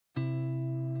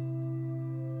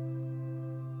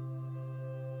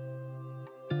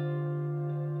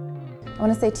I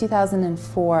want to say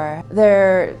 2004,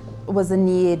 there was a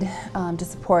need to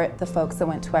support the folks that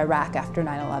went to Iraq after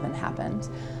 9/11 happened.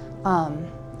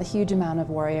 A huge amount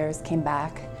of warriors came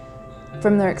back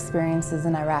from their experiences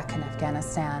in Iraq and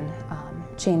Afghanistan,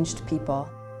 changed people.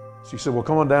 She said, well,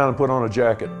 come on down and put on a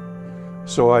jacket.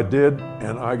 So I did,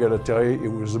 and I got to tell you, it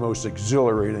was the most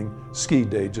exhilarating ski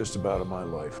day just about of my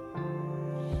life.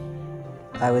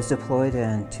 I was deployed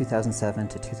in 2007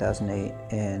 to 2008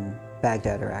 in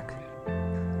Baghdad, Iraq.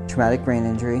 Traumatic brain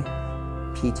injury,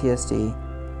 PTSD.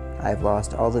 I've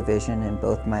lost all the vision in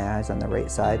both my eyes on the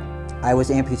right side. I was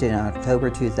amputated in October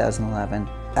 2011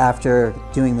 after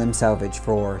doing limb salvage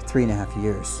for 3.5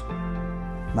 years.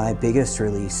 My biggest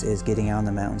release is getting out on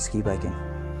the mountain ski biking.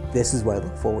 This is what I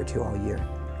look forward to all year.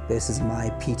 This is my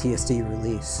PTSD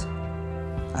release.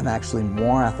 I'm actually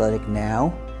more athletic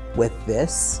now with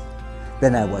this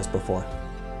than I was before.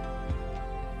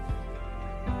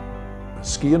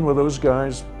 Skiing with those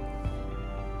guys,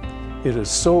 it is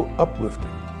so uplifting.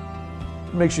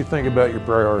 It makes you think about your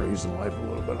priorities in life a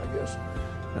little bit, I guess,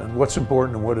 and what's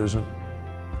important and what isn't.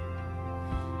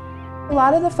 A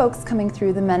lot of the folks coming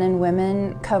through, the men and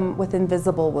women, come with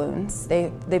invisible wounds.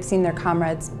 They've seen their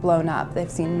comrades blown up. They've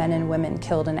seen men and women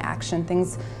killed in action,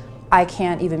 things I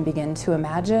can't even begin to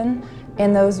imagine.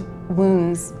 And those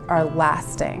wounds are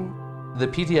lasting. The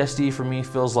PTSD for me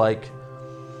feels like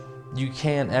you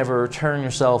can't ever turn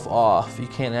yourself off. You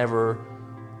can't ever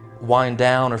wind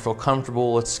down or feel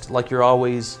comfortable. It's like I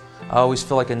always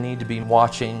feel like I need to be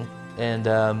watching and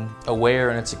aware,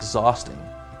 and it's exhausting.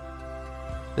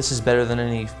 This is better than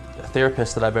any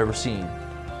therapist that I've ever seen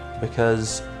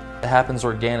because it happens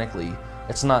organically.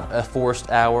 It's not a forced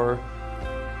hour.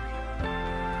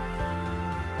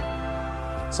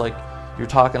 It's like you're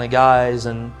talking to guys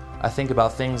and I think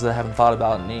about things that I haven't thought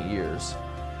about in 8 years.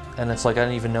 And it's like I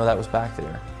didn't even know that was back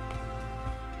there.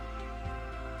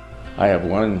 I have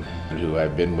one who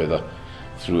I've been with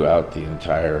throughout the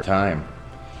entire time.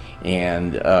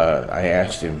 And I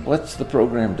asked him, what's the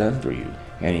program done for you?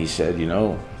 And he said, you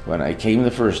know, when I came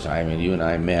the first time and you and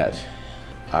I met,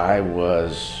 I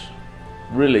was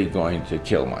really going to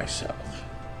kill myself.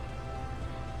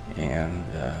 And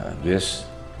this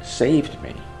saved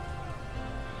me.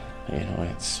 You know,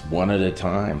 it's one at a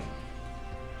time.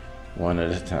 One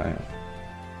at a time.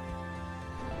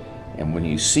 And when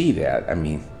you see that, I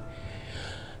mean,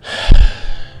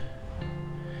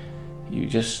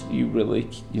 you really,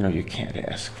 you know, you can't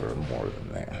ask for more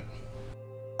than that.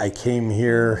 I came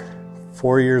here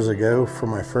 4 years ago for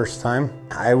my first time.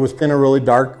 I was in a really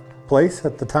dark place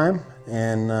at the time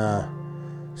and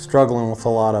struggling with a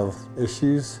lot of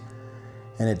issues.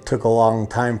 And it took a long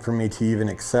time for me to even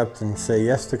accept and say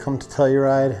yes to come to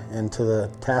Telluride and to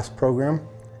the TASP program.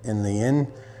 In the end,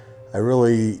 I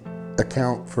really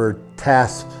account for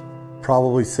TASP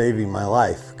probably saving my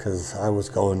life because I was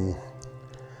going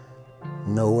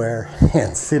nowhere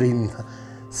and sitting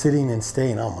and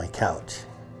staying on my couch.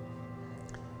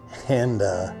 And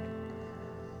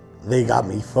they got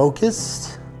me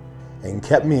focused and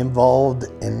kept me involved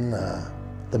in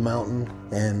the mountain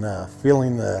and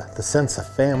feeling the sense of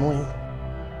family.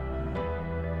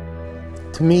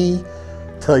 To me,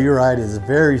 Telluride is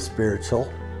very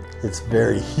spiritual, it's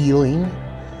very healing,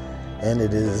 and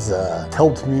it has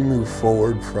helped me move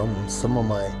forward from some of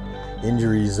my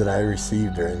injuries that I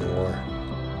received during the war.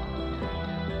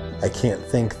 I can't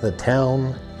thank the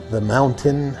town, the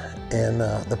mountain, and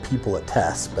the people at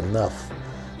TASP enough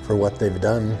for what they've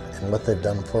done and what they've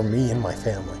done for me and my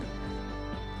family.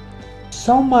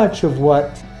 So much of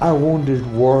what our wounded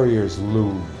warriors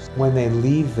lose when they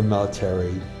leave the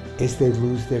military is they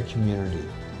lose their community.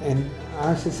 And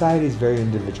our society is very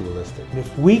individualistic. And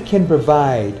if we can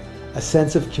provide a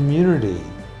sense of community,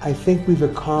 I think we've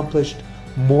accomplished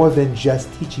more than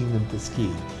just teaching them to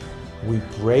ski. We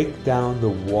break down the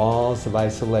walls of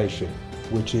isolation,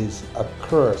 which is a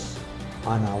curse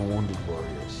on our wounded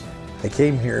warriors. I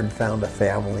came here and found a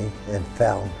family and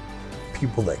found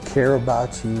people that care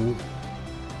about you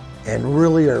and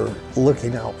really are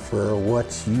looking out for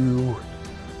what you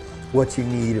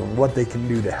need and what they can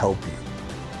do to help you.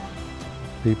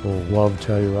 People love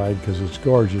Telluride because it's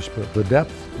gorgeous, but the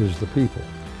depth is the people.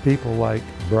 People like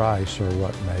Bryce are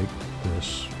what make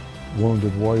this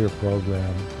Wounded Warrior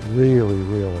program really,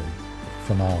 really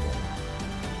phenomenal.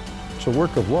 It's a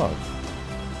work of love.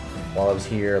 While I was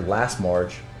here last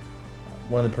March,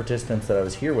 one of the participants that I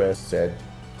was here with said,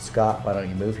 Scott, why don't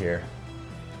you move here?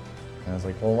 And I was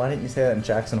like, well, why didn't you say that in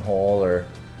Jackson Hole or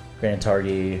Grand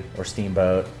Targhee or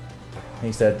Steamboat? And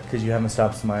he said, because you haven't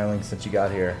stopped smiling since you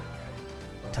got here.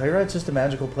 Telluride's just a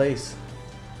magical place.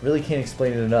 Really can't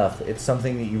explain it enough. It's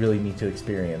something that you really need to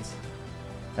experience.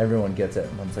 Everyone gets it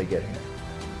once they get here.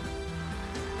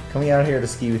 Coming out here to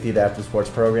ski with the Adaptive Sports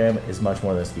program is much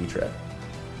more than a ski trip.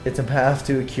 It's a path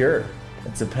to a cure.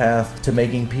 It's a path to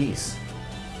making peace.